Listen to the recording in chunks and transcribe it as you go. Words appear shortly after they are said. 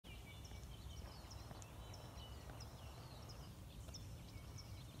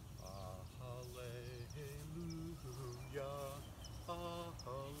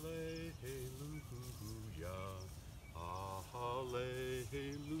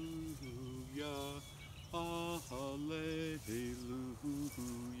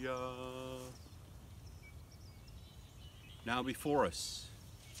Now before us,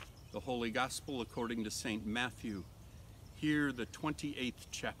 the Holy Gospel according to St. Matthew. Hear the 28th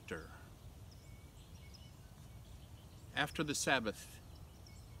chapter. After the Sabbath,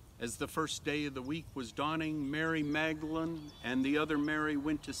 as the first day of the week was dawning, Mary Magdalene and the other Mary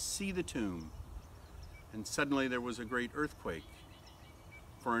went to see the tomb. And suddenly there was a great earthquake.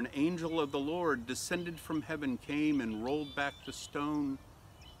 For an angel of the Lord descended from heaven, came and rolled back the stone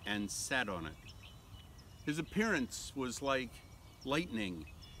and sat on it. His appearance was like lightning,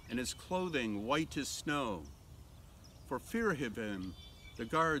 and his clothing white as snow. For fear of him, the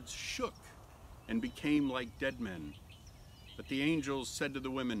guards shook and became like dead men. But the angels said to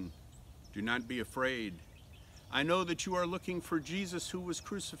the women, "Do not be afraid. I know that you are looking for Jesus who was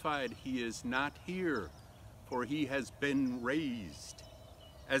crucified. He is not here, for he has been raised,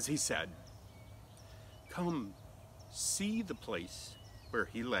 as he said. Come, see the place where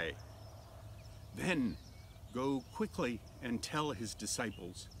he lay. Then go quickly and tell his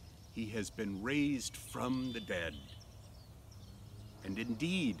disciples, he has been raised from the dead. And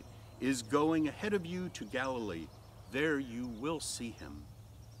indeed is going ahead of you to Galilee. There you will see him."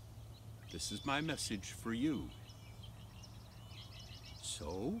 This is my message for you.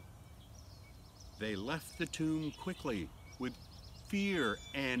 So they left the tomb quickly with fear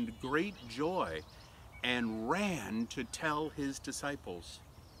and great joy and ran to tell his disciples.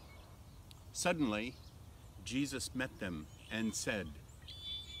 Suddenly, Jesus met them and said,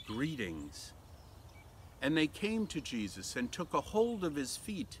 "Greetings." And they came to Jesus and took a hold of his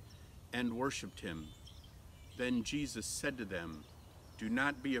feet and worshiped him. Then Jesus said to them, "Do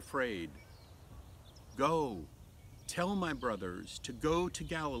not be afraid. Go, tell my brothers to go to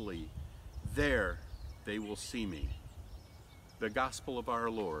Galilee. There they will see me." The Gospel of our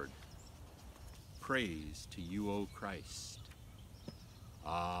Lord. Praise to you, O Christ.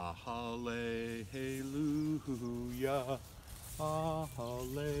 Ah, hallelujah. Ah,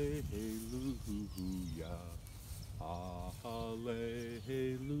 hallelujah. Ah,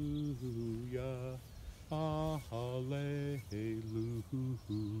 hallelujah. Ah, hallelujah.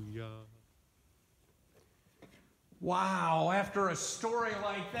 Wow, after a story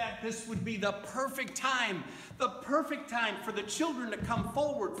like that, this would be the perfect time for the children to come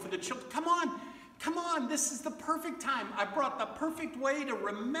forward, for the children. Come on, this is the perfect time. I brought the perfect way to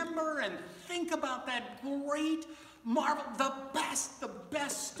remember and think about that great marvel, the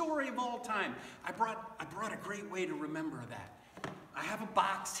best story of all time. I brought a great way to remember that. I have a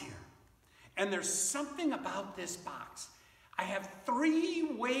box here, and there's something about this box. I have 3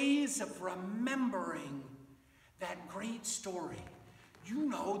 ways of remembering that great story. You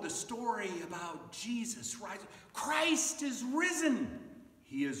know the story about Jesus rising. Christ is risen.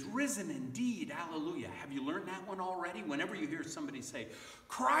 He is risen indeed. Hallelujah. Have you learned that one already? Whenever you hear somebody say,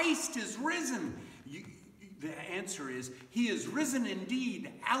 "Christ is risen," the answer is, he is risen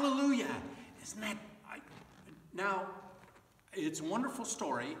indeed. Hallelujah. Isn't that? Now, it's a wonderful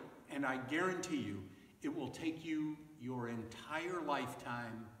story, and I guarantee you, it will take you your entire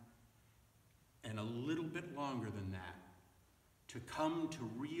lifetime and a little bit longer than that to come to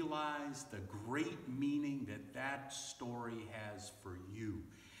realize the great meaning that story has for you,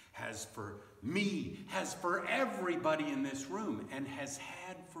 has for me, has for everybody in this room, and has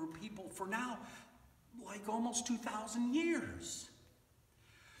had for people for now like almost 2,000 years.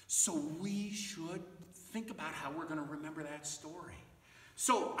 So we should think about how we're going to remember that story.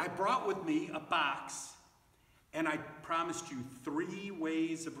 So I brought with me a box, and I promised you 3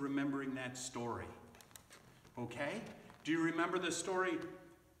 ways of remembering that story. Okay? Do you remember the story?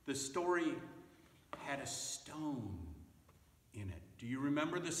 The story had a stone in it. Do you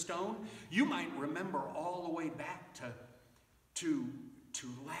remember the stone? You might remember all the way back to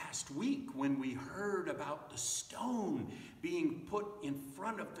last week when we heard about the stone being put in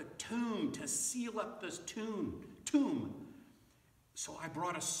front of the tomb to seal up this tomb. So I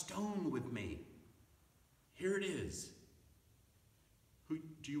brought a stone with me. Here it is. Who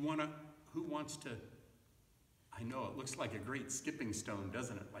wants to? I know it looks like a great skipping stone,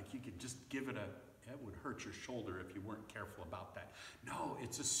 doesn't it? Like you could just give it it would hurt your shoulder if you weren't careful about that. No,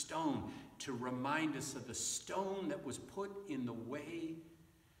 it's a stone to remind us of the stone that was put in the way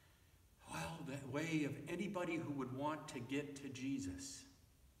of anybody who would want to get to Jesus.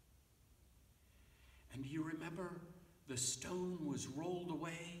 And do you remember the stone was rolled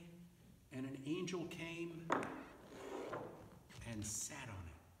away and an angel came and sat on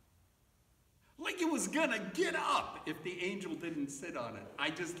it? Like it was gonna get up if the angel didn't sit on it.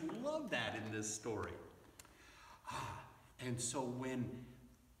 I just love that in this story. And so when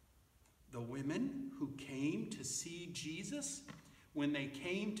the women who came to see Jesus, when they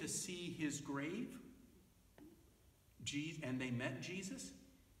came to see his grave, and they met Jesus,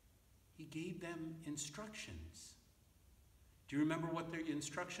 he gave them instructions. Do you remember what their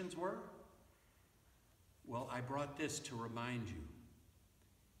instructions were? Well, I brought this to remind you.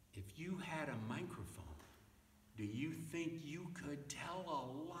 If you had a microphone, do you think you could tell a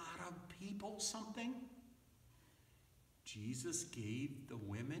lot of people something? Jesus gave the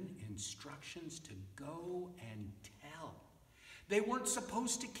women instructions to go and tell. They weren't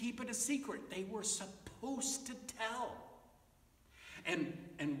supposed to keep it a secret. They were supposed to tell.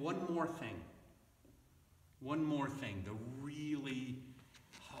 And one more thing. One more thing. The really,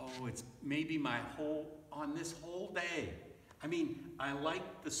 it's maybe on this whole day. I mean, I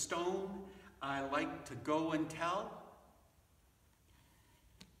like the stone. I like to go and tell.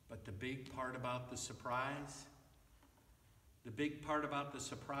 But the big part about the surprise,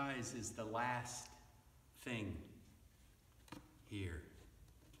 is the last thing here.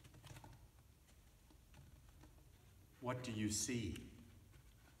 What do you see?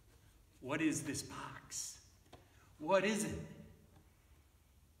 What is this box? What is it?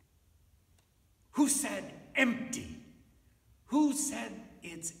 Who said empty? Who said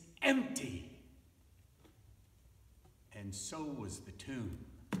it's empty? And so was the tomb.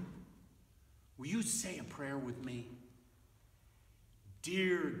 Will you say a prayer with me?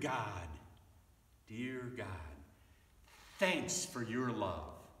 Dear God, thanks for your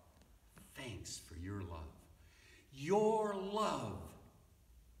love. Thanks for your love. Your love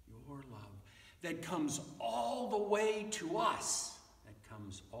that comes all the way to us.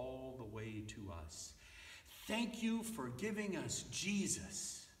 Thank you for giving us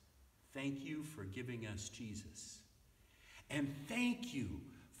Jesus. Thank you for giving us Jesus. And thank you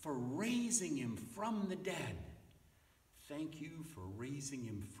for raising him from the dead. Thank you for raising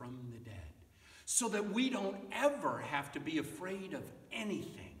him from the dead. So that we don't ever have to be afraid of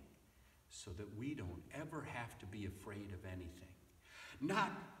anything.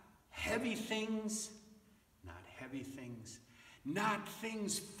 Not heavy things, not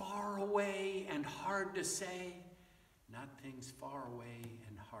things far away and hard to say,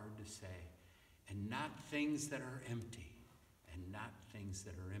 and not things that are empty,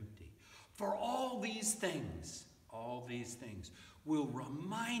 For all these things will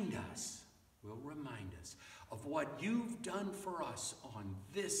remind us of what you've done for us on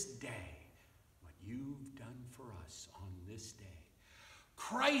this day.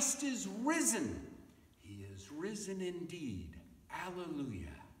 Christ is risen. He is risen indeed. Alleluia.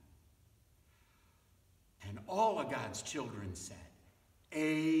 And all of God's children said,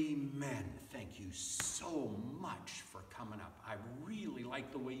 amen. Thank you so much for coming up. I really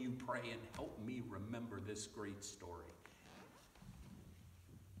like the way you pray and help me remember this great story.